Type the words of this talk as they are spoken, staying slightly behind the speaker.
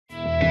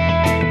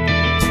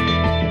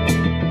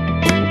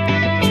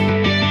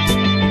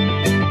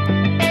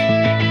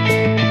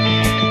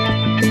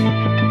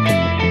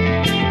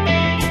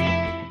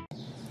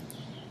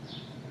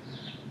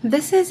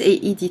This is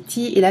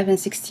AEDT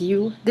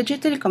 1160U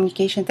Digital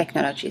Communication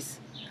Technologies.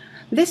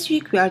 This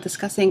week we are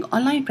discussing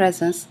online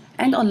presence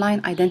and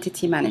online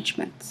identity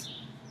management.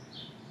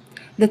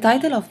 The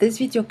title of this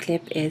video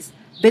clip is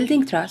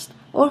Building Trust,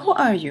 or Who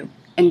Are You?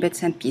 In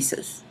Bits and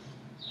Pieces.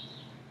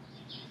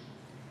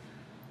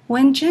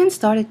 When Jen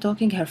started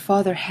talking her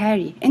father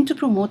Harry into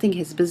promoting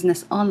his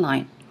business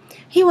online,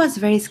 he was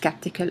very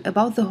skeptical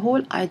about the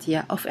whole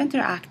idea of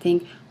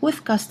interacting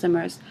with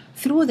customers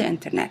through the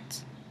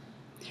internet.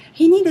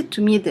 He needed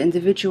to meet the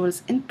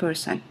individuals in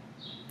person.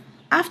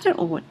 After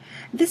all,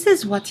 this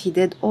is what he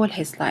did all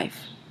his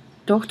life.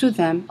 Talk to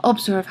them,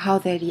 observe how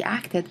they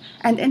reacted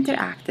and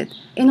interacted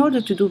in order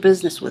to do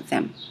business with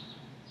them.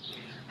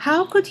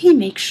 How could he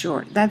make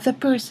sure that the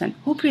person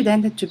who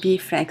pretended to be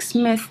Frank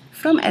Smith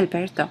from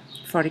Alberta,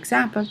 for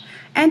example,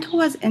 and who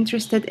was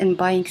interested in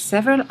buying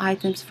several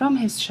items from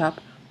his shop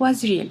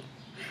was real?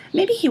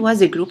 Maybe he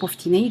was a group of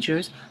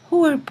teenagers who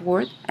were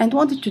bored and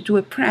wanted to do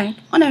a prank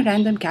on a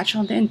random catch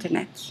on the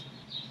internet.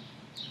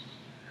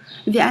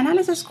 The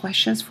analysis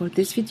questions for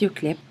this video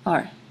clip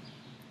are: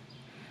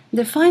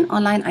 define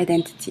online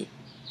identity.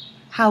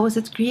 How was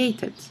it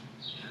created?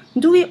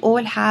 Do we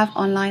all have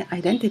online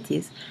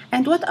identities,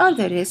 and what are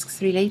the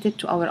risks related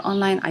to our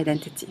online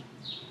identity?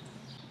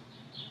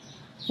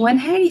 When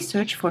Harry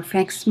searched for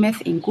Frank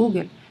Smith in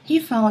Google, he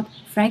found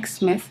Frank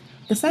Smith,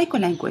 the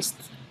psycholinguist,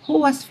 who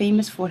was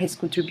famous for his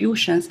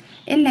contributions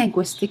in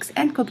linguistics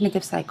and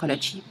cognitive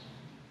psychology.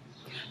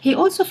 He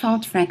also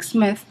found Frank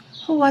Smith,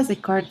 who was a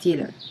car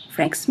dealer,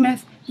 Frank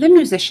Smith, the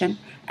musician,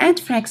 and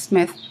Frank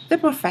Smith, the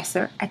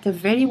professor at a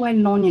very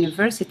well-known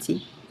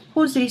university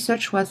whose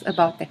research was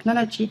about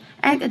technology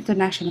and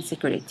international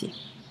security.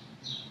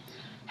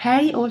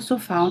 Harry also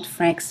found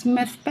Frank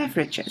Smith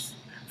beverages,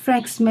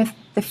 Frank Smith,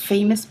 the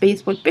famous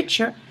baseball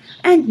pitcher,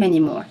 and many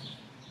more.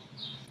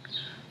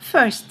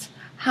 First,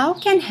 how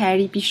can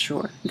Harry be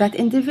sure that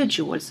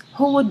individuals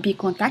who would be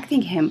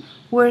contacting him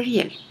were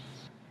real?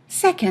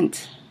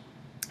 Second,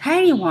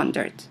 Harry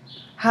wondered,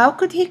 how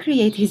could he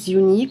create his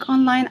unique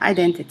online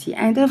identity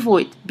and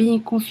avoid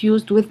being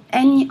confused with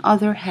any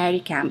other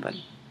Harry Campbell?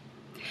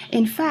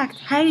 In fact,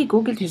 Harry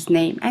Googled his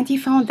name and he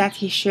found that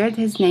he shared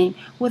his name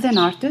with an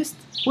artist,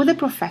 with a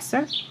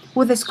professor,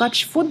 with a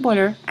Scottish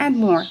footballer, and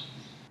more.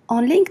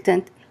 On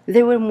LinkedIn,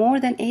 there were more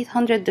than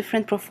 800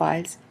 different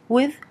profiles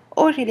with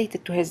or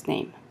related to his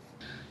name.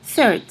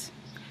 Third,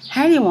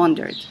 Harry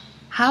wondered,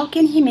 how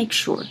can he make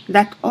sure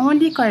that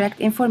only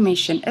correct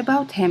information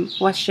about him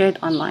was shared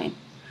online?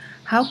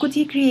 How could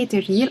he create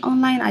a real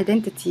online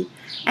identity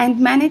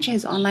and manage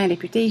his online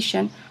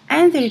reputation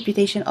and the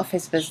reputation of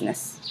his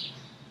business?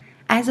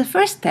 As a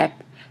first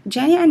step,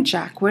 Jenny and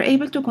Jack were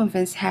able to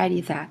convince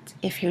Harry that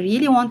if he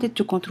really wanted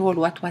to control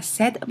what was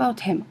said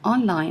about him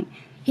online,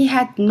 he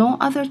had no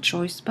other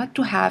choice but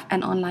to have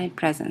an online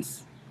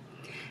presence.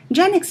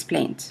 Jen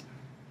explained,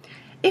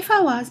 "If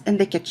I was in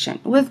the kitchen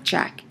with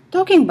Jack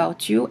talking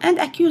about you and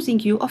accusing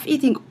you of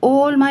eating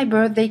all my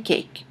birthday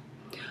cake,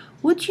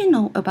 would you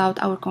know about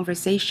our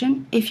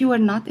conversation if you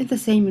were not in the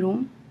same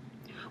room?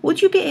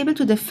 Would you be able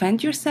to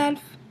defend yourself?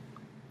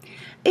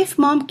 If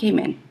Mom came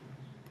in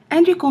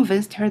and you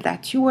convinced her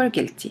that you were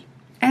guilty,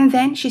 and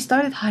then she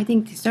started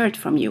hiding dessert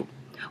from you,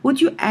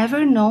 would you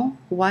ever know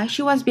why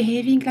she was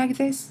behaving like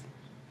this?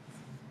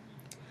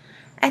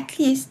 At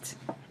least,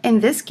 in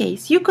this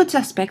case, you could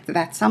suspect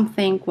that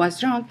something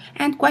was wrong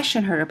and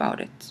question her about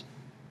it.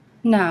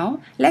 Now,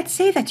 let's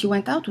say that you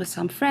went out with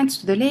some friends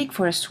to the lake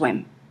for a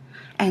swim,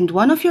 and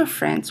one of your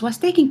friends was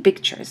taking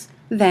pictures,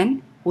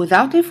 then,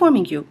 without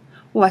informing you,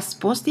 was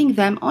posting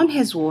them on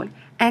his wall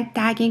and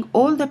tagging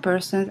all the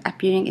persons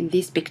appearing in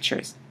these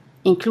pictures,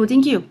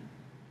 including you.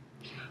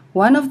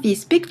 One of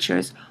these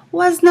pictures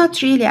was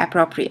not really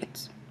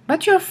appropriate,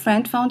 but your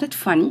friend found it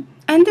funny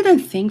and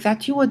didn't think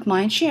that you would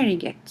mind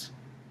sharing it.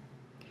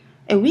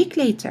 A week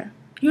later,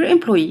 your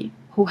employee,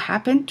 who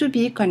happened to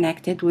be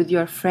connected with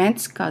your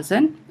friend's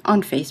cousin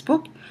on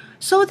Facebook,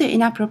 saw the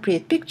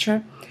inappropriate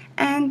picture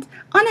and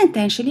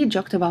unintentionally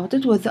joked about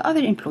it with the other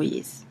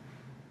employees.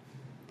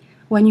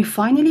 When you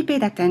finally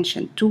paid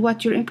attention to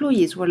what your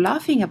employees were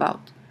laughing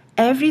about,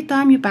 every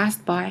time you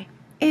passed by,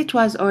 it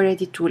was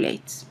already too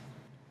late.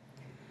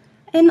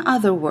 In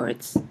other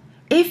words,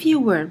 if you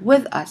were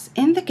with us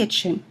in the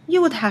kitchen,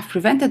 you would have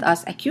prevented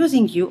us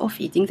accusing you of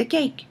eating the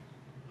cake.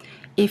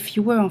 If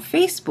you were on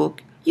Facebook,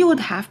 you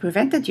would have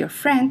prevented your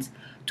friends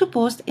to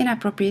post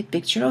inappropriate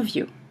picture of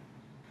you.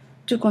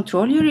 To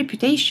control your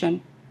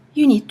reputation,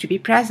 you need to be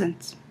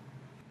present."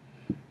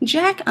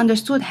 Jack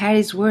understood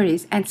Harry's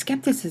worries and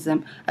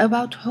skepticism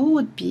about who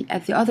would be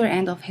at the other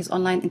end of his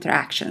online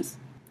interactions.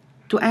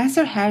 To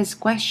answer Harry's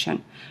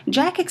question,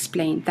 Jack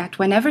explained that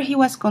whenever he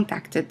was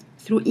contacted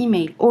through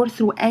email or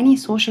through any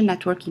social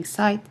networking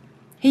site,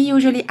 he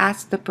usually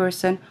asked the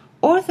person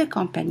or the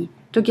company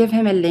to give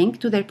him a link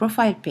to their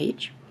profile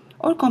page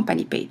or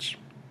company page.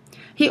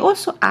 He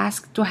also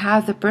asked to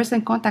have the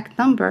person's contact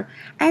number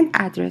and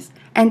address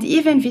and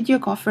even video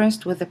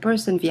conferenced with the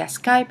person via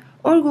Skype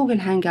or Google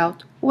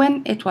Hangout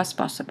when it was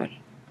possible.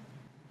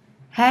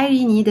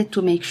 Harry needed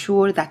to make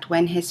sure that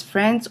when his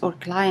friends or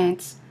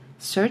clients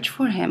search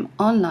for him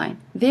online,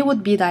 they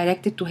would be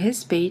directed to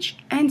his page,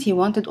 and he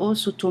wanted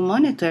also to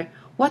monitor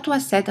what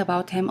was said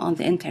about him on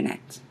the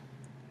internet.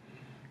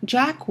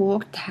 Jack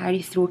walked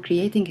Harry through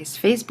creating his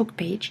Facebook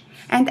page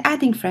and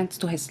adding friends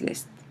to his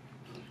list.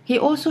 He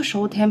also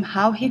showed him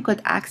how he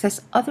could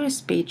access others'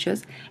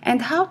 pages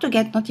and how to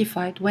get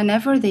notified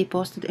whenever they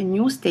posted a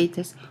new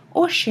status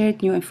or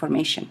shared new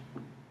information.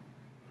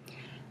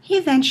 He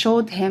then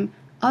showed him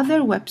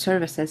other web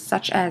services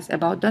such as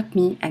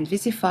About.me and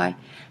Visify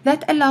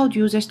that allowed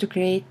users to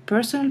create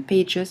personal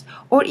pages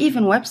or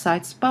even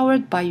websites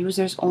powered by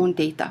users' own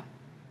data.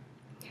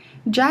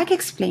 Jack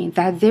explained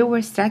that there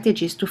were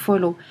strategies to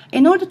follow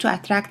in order to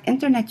attract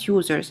internet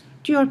users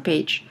to your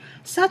page,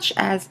 such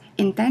as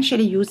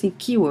intentionally using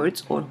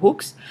keywords or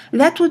hooks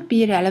that would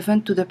be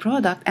relevant to the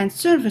product and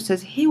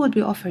services he would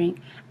be offering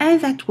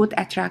and that would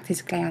attract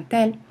his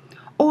clientele,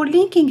 or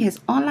linking his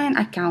online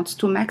accounts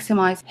to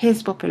maximize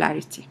his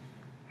popularity.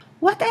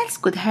 What else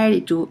could Harry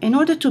do in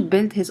order to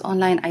build his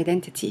online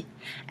identity?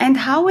 And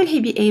how will he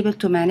be able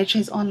to manage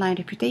his online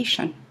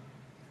reputation?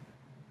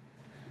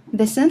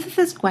 The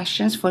synthesis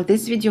questions for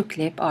this video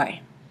clip are: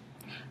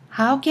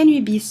 how can we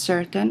be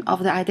certain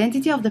of the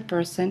identity of the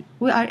person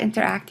we are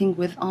interacting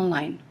with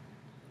online?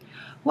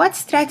 What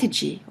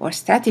strategy or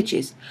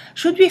strategies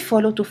should we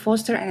follow to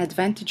foster an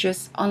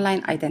advantageous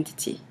online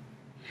identity?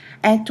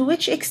 And to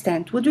which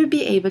extent would we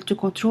be able to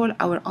control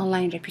our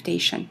online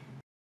reputation?